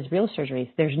versus real surgeries.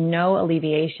 There's no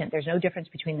alleviation. There's no difference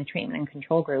between the treatment and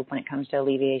control group when it comes to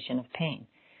alleviation of pain.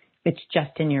 It's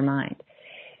just in your mind.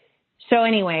 So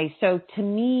anyway, so to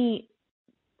me,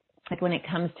 like when it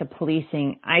comes to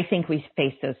policing, I think we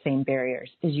face those same barriers.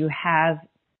 Is you have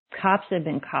cops that have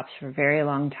been cops for a very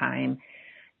long time.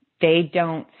 They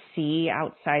don't see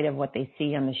outside of what they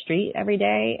see on the street every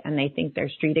day, and they think their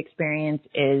street experience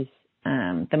is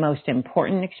the most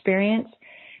important experience.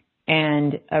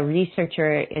 And a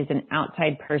researcher is an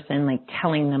outside person, like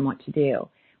telling them what to do,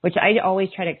 which I always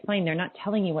try to explain. They're not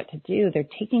telling you what to do. They're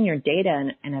taking your data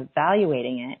and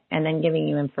evaluating it and then giving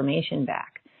you information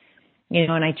back. You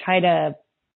know, and I try to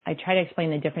explain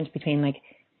the difference between like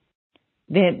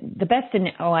the best,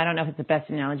 I don't know if it's the best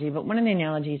analogy, but one of the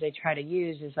analogies I try to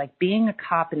use is like being a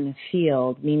cop in the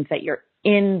field means that you're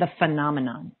in the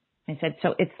phenomenon. I said,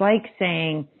 so it's like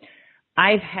saying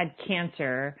I've had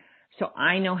cancer, so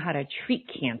I know how to treat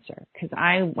cancer because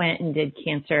I went and did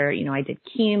cancer. You know, I did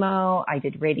chemo, I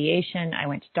did radiation, I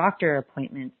went to doctor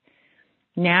appointments.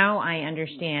 Now I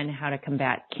understand how to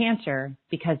combat cancer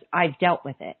because I've dealt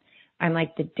with it. I'm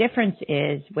like, the difference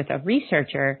is with a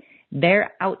researcher,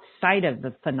 they're outside of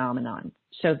the phenomenon.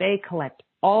 So they collect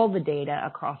all the data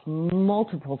across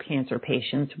multiple cancer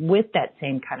patients with that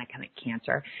same kind of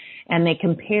cancer, and they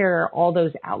compare all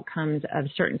those outcomes of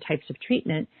certain types of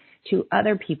treatment to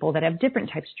other people that have different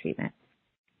types of treatment.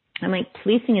 I'm like,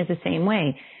 policing is the same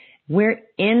way. We're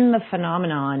in the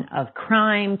phenomenon of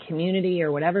crime, community,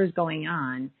 or whatever's going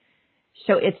on.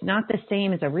 So it's not the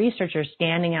same as a researcher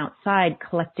standing outside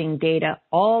collecting data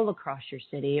all across your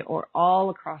city or all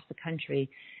across the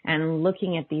country and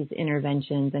looking at these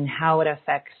interventions and how it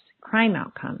affects crime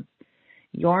outcomes.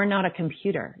 You're not a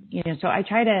computer, you know. So I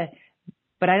try to,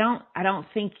 but I don't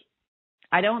think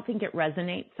it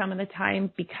resonates some of the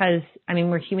time because, I mean,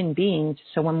 we're human beings.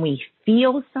 So when we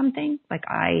feel something, like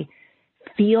I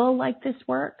feel like this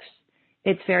works,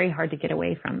 it's very hard to get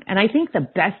away from. And I think the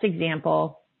best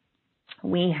example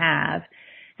we have,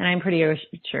 and I'm pretty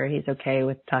sure he's okay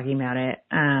with talking about it,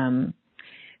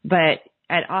 but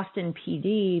at Austin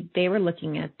PD, they were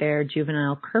looking at their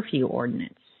juvenile curfew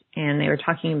ordinance. And they were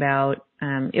talking about,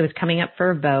 it was coming up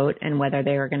for a vote and whether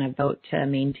they were going to vote to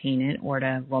maintain it or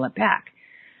to roll it back.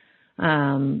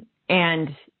 And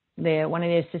one of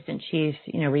the assistant chiefs,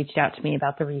 you know, reached out to me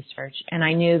about the research, and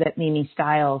I knew that Mimi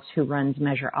Stiles, who runs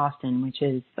Measure Austin, which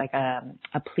is like a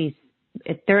police,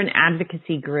 they're an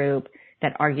advocacy group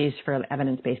that argues for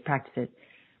evidence-based practices.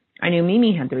 I knew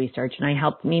Mimi had the research, and I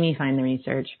helped Mimi find the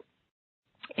research.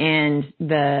 And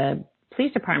the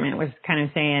police department was kind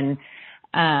of saying,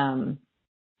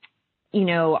 you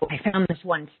know, I found this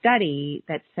one study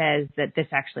that says that this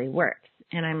actually works.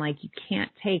 And I'm like, you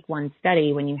can't take one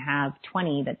study when you have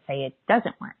 20 that say it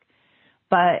doesn't work.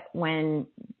 But when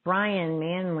Brian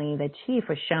Manley, the chief,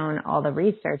 was shown all the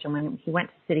research and when he went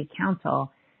to city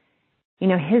council, you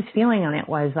know, his feeling on it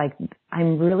was like,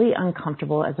 I'm really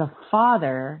uncomfortable as a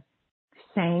father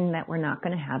saying that we're not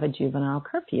going to have a juvenile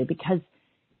curfew because,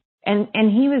 and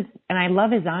he was, and I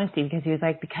love his honesty because he was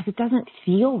like, because it doesn't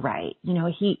feel right. You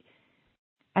know, he's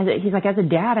like, as a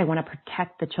dad, I want to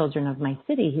protect the children of my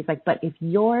city. He's like, but if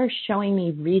you're showing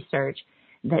me research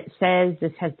that says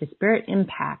this has disparate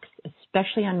impacts,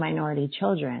 especially on minority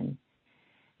children,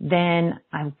 then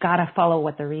I've got to follow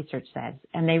what the research says.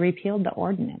 And they repealed the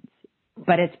ordinance,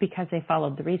 but it's because they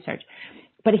followed the research.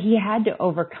 But he had to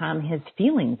overcome his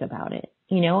feelings about it,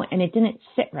 you know, and it didn't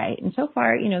sit right. And so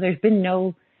far, you know, there's been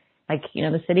no Like,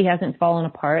 the city hasn't fallen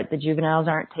apart. The juveniles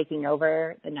aren't taking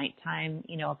over the nighttime,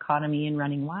 economy and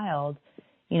running wild.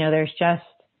 There's just,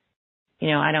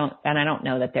 I don't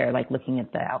know that they're like looking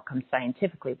at the outcomes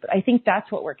scientifically, but I think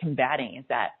that's what we're combating, is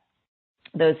that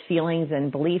those feelings and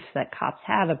beliefs that cops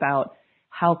have about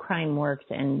how crime works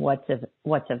and what is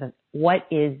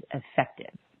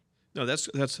effective. No,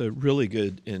 that's a really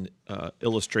good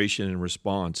illustration and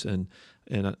response, and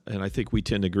I think we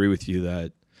tend to agree with you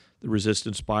that the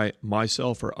resistance by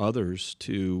myself or others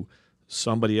to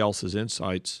somebody else's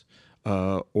insights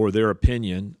or their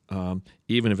opinion,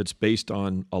 even if it's based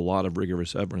on a lot of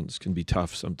rigorous evidence, can be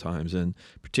tough sometimes. And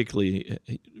particularly,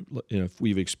 if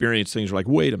we've experienced things like,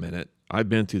 wait a minute, I've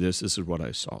been through this. This is what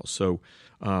I saw. So,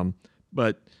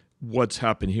 but what's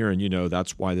happened here, and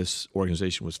that's why this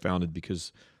organization was founded,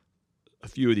 because a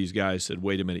few of these guys said,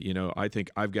 wait a minute, I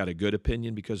think I've got a good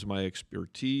opinion because of my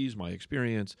expertise, my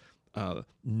experience,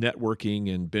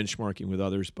 networking and benchmarking with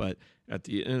others. But at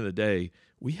the end of the day,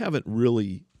 we haven't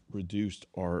really reduced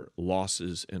our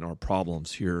losses and our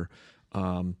problems here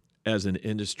as an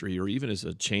industry or even as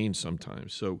a chain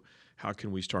sometimes. So how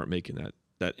can we start making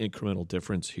that incremental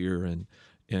difference here and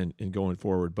going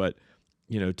forward? But,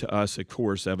 to us, of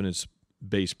course,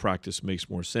 evidence-based practice makes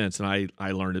more sense. And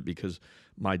I learned it because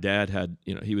my dad had,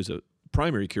 he was a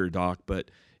primary care doc,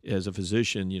 but as a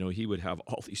physician, he would have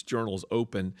all these journals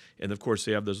open, and of course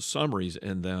they have those summaries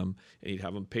in them, and he'd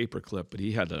have them paperclip, but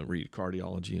he had to read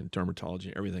cardiology and dermatology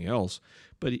and everything else.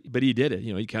 But he did it.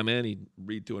 He'd come in, he'd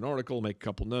read through an article, make a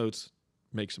couple notes,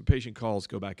 make some patient calls,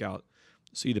 go back out,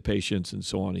 see the patients, and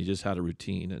so on. He just had a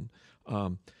routine,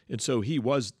 and so he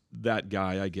was that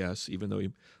guy, I guess, even though he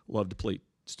loved to play,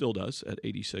 still does at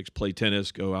 86, play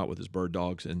tennis, go out with his bird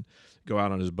dogs, and go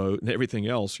out on his boat and everything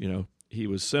else. He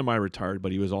was semi-retired,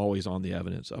 but he was always on the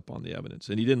evidence, up on the evidence.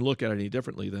 And he didn't look at it any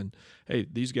differently than, hey,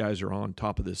 these guys are on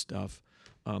top of this stuff.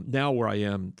 Now where I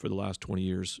am for the last 20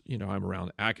 years, I'm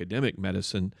around academic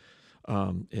medicine,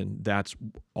 and that's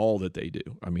all that they do.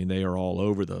 I mean, they are all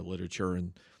over the literature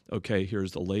and, okay,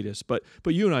 here's the latest. But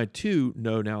you and I, too,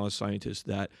 know now as scientists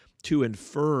that to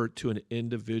infer to an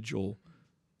individual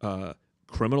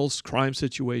crime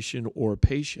situation or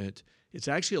patient, it's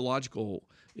actually illogical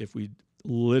if we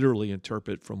literally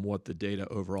interpret from what the data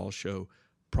overall show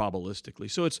probabilistically.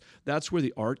 So that's where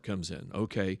the art comes in.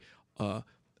 Okay,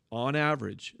 on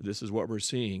average, this is what we're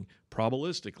seeing.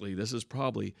 Probabilistically, this is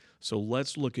probably, so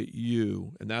let's look at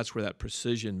you, and that's where that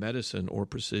precision medicine or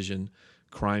precision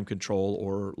crime control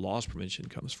or loss prevention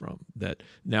comes from. That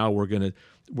now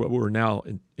we're now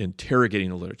interrogating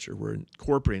the literature, we're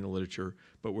incorporating the literature,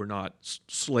 but we're not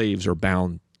slaves or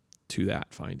bound to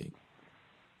that finding.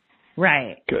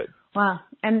 Right. Good. Well,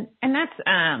 and that's,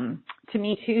 to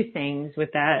me, two things with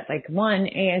that. Like, one,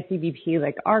 ASCVP,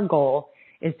 like, our goal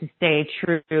is to stay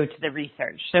true to the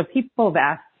research. So people have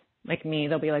asked, like me,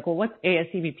 they'll be like, well, what's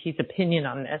ASCVP's opinion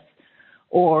on this?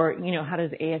 Or, how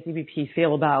does ASCVP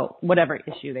feel about whatever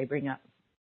issue they bring up?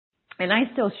 And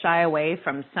I still shy away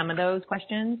from some of those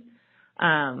questions,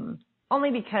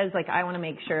 only because, like, I want to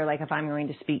make sure, like, if I'm going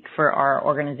to speak for our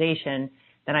organization,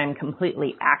 that I'm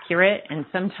completely accurate, and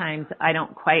sometimes I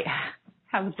don't quite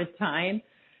have the time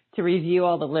to review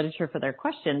all the literature for their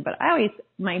question. But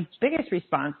my biggest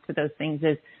response to those things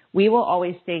is we will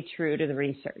always stay true to the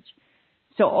research.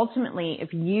 So ultimately,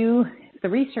 if the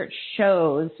research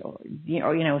shows,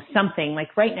 or something,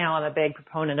 like right now I'm a big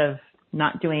proponent of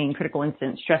not doing critical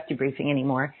incident stress debriefing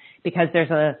anymore, because there's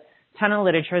a ton of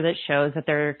literature that shows that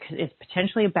there is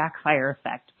potentially a backfire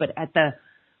effect, but at the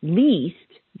least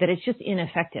that it's just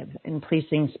ineffective, and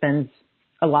policing spends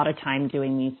a lot of time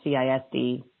doing these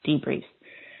CISD debriefs.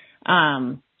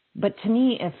 But to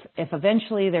me, if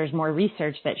eventually there's more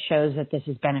research that shows that this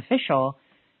is beneficial,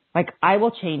 like, I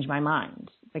will change my mind.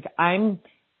 Like, I'm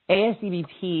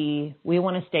ASCVP, we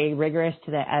want to stay rigorous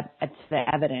to the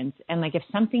evidence. And like, if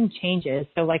something changes,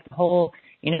 so like the whole,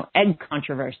 egg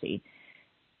controversy.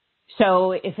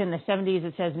 So if in the 70s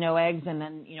it says no eggs, and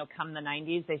then, come the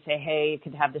 90s, they say, hey, you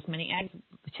could have this many eggs.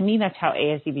 To me, that's how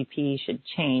ASCVP should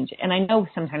change. And I know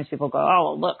sometimes people go,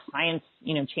 oh, look, science,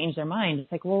 changed their mind. It's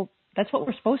like, well, that's what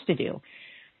we're supposed to do.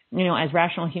 As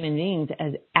rational human beings,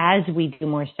 as we do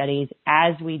more studies,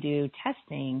 as we do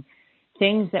testing,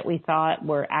 things that we thought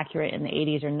were accurate in the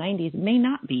 80s or 90s may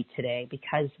not be today,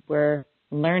 because we're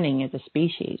learning as a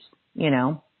species,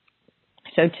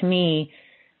 So to me,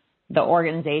 the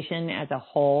organization as a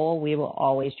whole, we will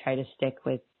always try to stick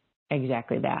with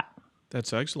exactly that.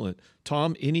 That's excellent.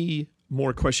 Tom, any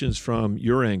more questions from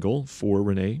your angle for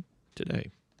Renee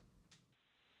today?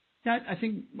 Yeah, I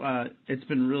think it's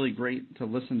been really great to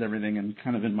listen to everything, and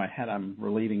kind of in my head, I'm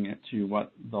relating it to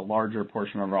what the larger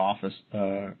portion of our office,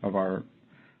 of our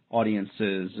audience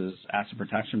is asset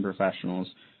protection professionals.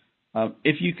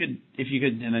 If you could,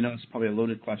 and I know it's probably a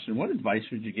loaded question, what advice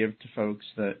would you give to folks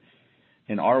that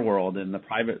in our world, in the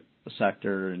private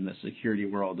sector, in the security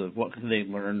world, of what can they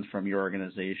learn from your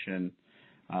organization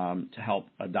to help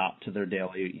adopt to their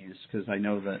daily use? Because I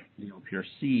know that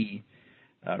LPRC,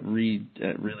 Reed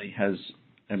really has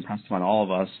impressed upon all of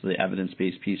us the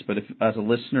evidence-based piece. But if, as a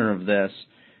listener of this,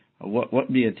 what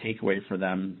would be a takeaway for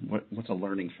them? What's a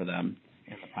learning for them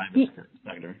in the private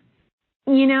sector?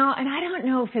 And I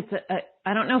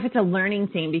don't know if it's a learning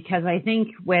thing, because I think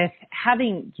with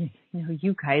having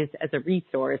you guys as a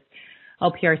resource,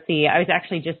 LPRC, I was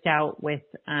actually just out with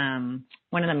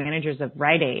one of the managers of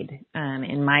Rite Aid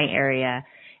in my area,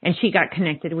 and she got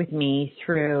connected with me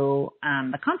through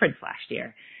the conference last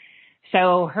year.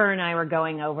 So her and I were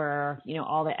going over,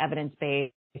 all the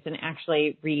evidence-based, and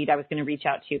actually, Reed, I was going to reach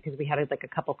out to you because we had a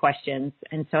couple questions.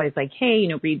 And so I was like, hey,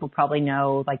 Reed will probably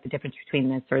know the difference between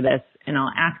this or this, and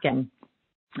I'll ask him.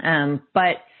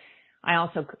 But I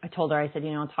told her, I said,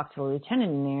 I'll talk to a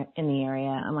lieutenant in the area.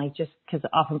 I'm like, just because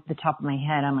off of the top of my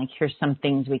head, I'm like, here's some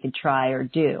things we could try or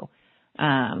do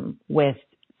with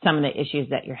some of the issues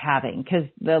that you're having. Because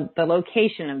the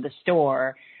location of the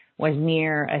store was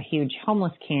near a huge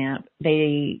homeless camp.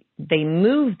 They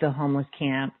moved the homeless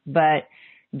camp, but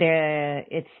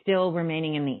it's still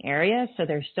remaining in the area. So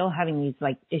they're still having these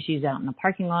issues out in the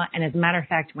parking lot. And as a matter of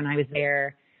fact, when I was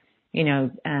there,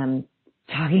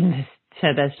 talking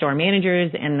to the store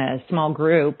managers and the small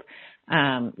group,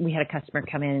 we had a customer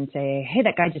come in and say, hey,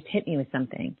 that guy just hit me with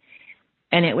something.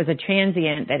 And it was a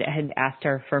transient that had asked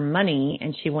her for money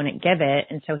and she wouldn't give it.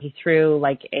 And so he threw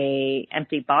a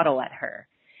empty bottle at her,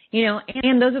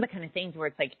 and those are the kind of things where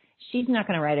it's she's not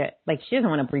going to write it. She doesn't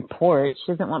want to report.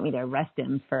 She doesn't want me to arrest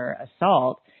him for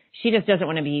assault. She just doesn't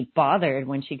want to be bothered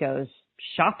when she goes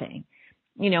shopping,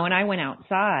 and I went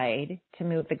outside to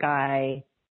move the guy,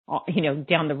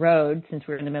 down the road since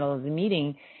we were in the middle of the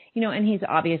meeting, and he's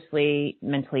obviously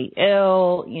mentally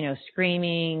ill,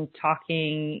 screaming,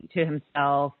 talking to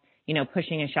himself,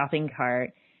 pushing a shopping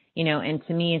cart, and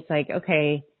to me, it's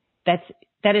okay,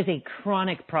 that is a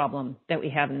chronic problem that we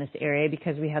have in this area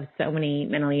because we have so many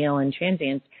mentally ill and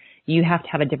transients. You have to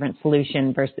have a different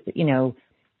solution versus,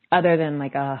 other than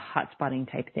a hot spotting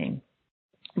type thing.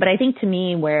 But I think to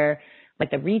me where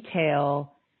the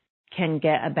retail can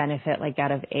get a benefit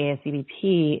out of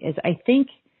ASCBP is I think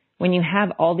when you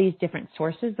have all these different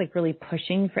sources, really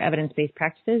pushing for evidence-based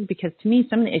practices, because to me,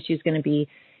 some of the issue is going to be,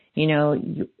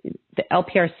 the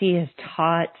LPRC has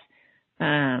taught,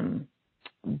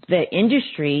 the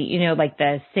industry,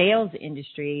 the sales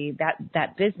industry,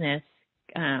 that business,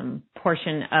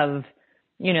 portion of,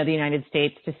 the United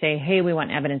States to say, hey, we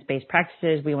want evidence-based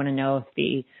practices. We want to know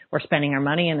if we're spending our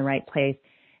money in the right place.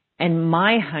 And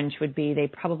my hunch would be they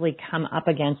probably come up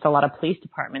against a lot of police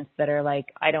departments that are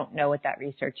I don't know what that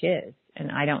research is.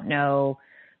 And I don't know,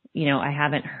 I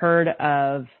haven't heard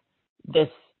of this,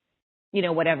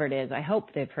 whatever it is. I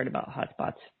hope they've heard about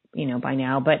hotspots, by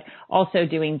now, but also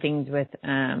doing things with,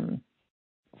 having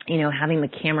the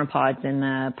camera pods in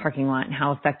the parking lot and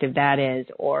how effective that is,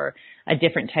 or a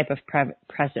different type of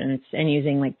presence and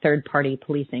using third-party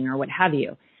policing or what have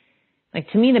you.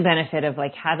 To me, the benefit of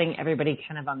having everybody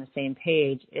kind of on the same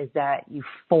page is that you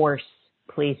force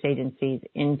police agencies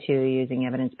into using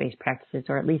evidence-based practices,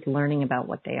 or at least learning about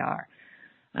what they are.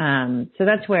 So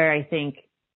that's where I think,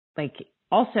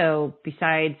 also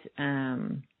besides,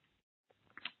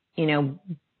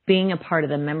 being a part of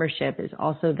the membership is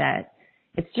also that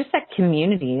it's just that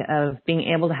community of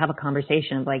being able to have a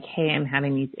conversation of hey, I'm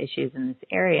having these issues in this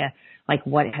area.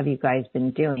 What have you guys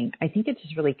been doing? I think it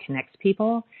just really connects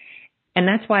people. And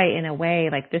that's why, in a way,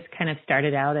 this kind of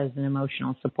started out as an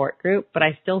emotional support group, but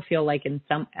I still feel in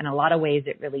a lot of ways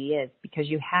it really is, because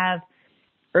you have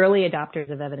early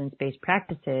adopters of evidence-based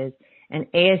practices, and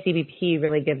ASCBP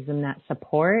really gives them that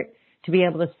support to be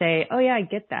able to say, oh yeah, I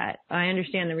get that. I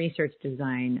understand the research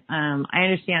design. I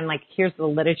understand, here's the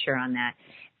literature on that.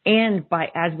 And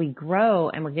as we grow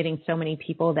and we're getting so many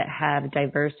people that have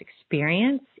diverse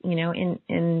experience,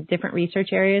 in different research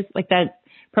areas, that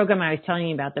program I was telling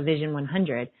you about, the Vision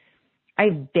 100,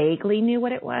 I vaguely knew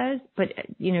what it was, but,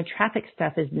 traffic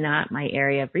stuff is not my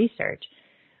area of research.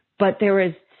 But there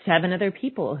was 7 other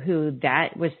people who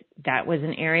that was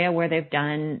an area where they've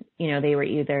done, they were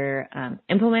either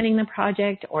implementing the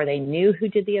project or they knew who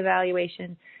did the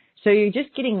evaluation. So you're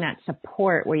just getting that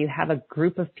support where you have a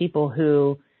group of people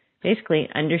who basically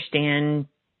understand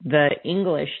the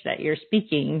English that you're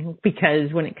speaking,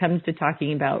 because when it comes to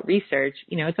talking about research,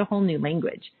 it's a whole new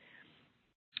language.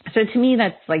 So to me,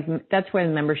 that's where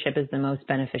the membership is the most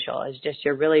beneficial, is just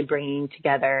you're really bringing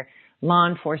together law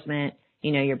enforcement.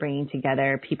 You're bringing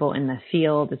together people in the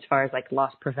field as far as like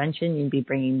loss prevention. You'd be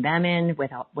bringing them in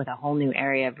with a whole new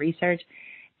area of research.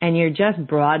 And you're just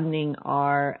broadening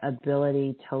our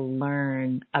ability to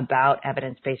learn about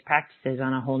evidence-based practices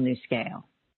on a whole new scale.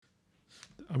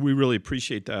 We really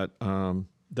appreciate that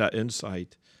that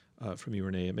insight from you,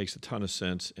 Renee. It makes a ton of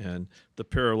sense, and the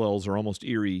parallels are almost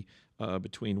eerie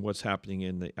between what's happening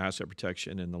in the asset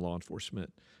protection and the law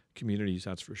enforcement communities,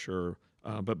 that's for sure.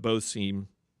 But both seem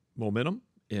momentum,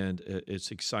 and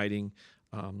it's exciting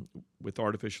with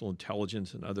artificial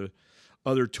intelligence and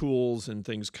other tools and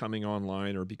things coming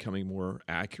online or becoming more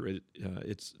accurate.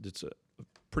 It's a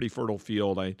pretty fertile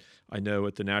field. I know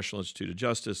at the National Institute of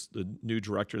Justice, the new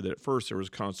director, that at first there was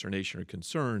consternation or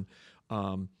concern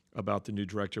about the new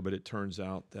director, but it turns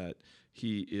out that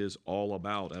he is all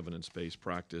about evidence-based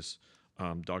practice,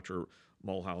 Dr.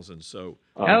 Mulhausen. So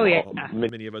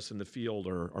many of us in the field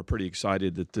are pretty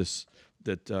excited that this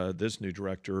new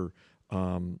director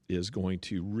is going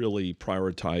to really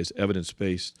prioritize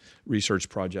evidence-based research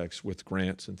projects with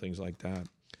grants and things like that.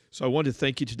 So I wanted to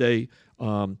thank you today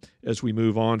as we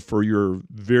move on for your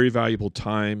very valuable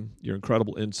time, your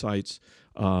incredible insights.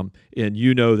 And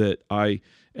that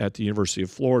at the University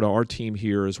of Florida, our team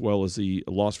here, as well as the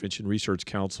Loss Prevention Research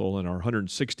Council and our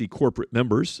 160 corporate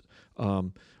members,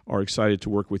 are excited to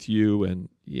work with you and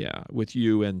the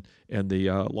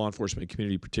law enforcement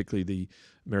community, particularly the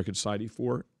American Society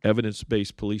for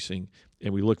Evidence-Based Policing,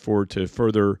 and we look forward to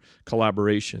further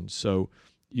collaboration. So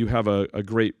you have a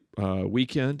great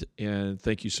weekend, and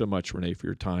thank you so much, Renee, for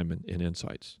your time and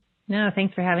insights. No,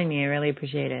 thanks for having me. I really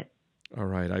appreciate it. All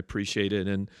right, I appreciate it.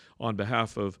 And on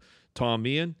behalf of Tom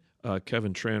Meehan,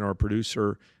 Kevin Tran, our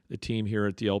producer, the team here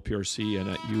at the LPRC and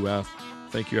at UF,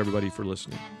 thank you, everybody, for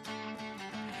listening.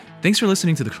 Thanks for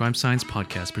listening to the Crime Science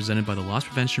Podcast presented by the Loss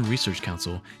Prevention Research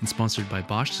Council and sponsored by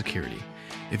Bosch Security.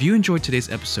 If you enjoyed today's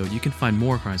episode, you can find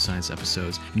more Crime Science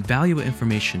episodes and valuable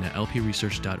information at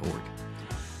lpresearch.org.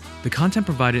 The content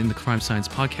provided in the Crime Science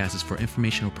Podcast is for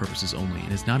informational purposes only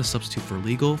and is not a substitute for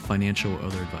legal, financial, or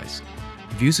other advice.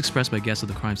 The views expressed by guests of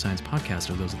the Crime Science Podcast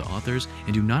are those of the authors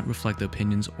and do not reflect the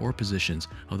opinions or positions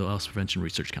of the Loss Prevention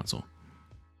Research Council.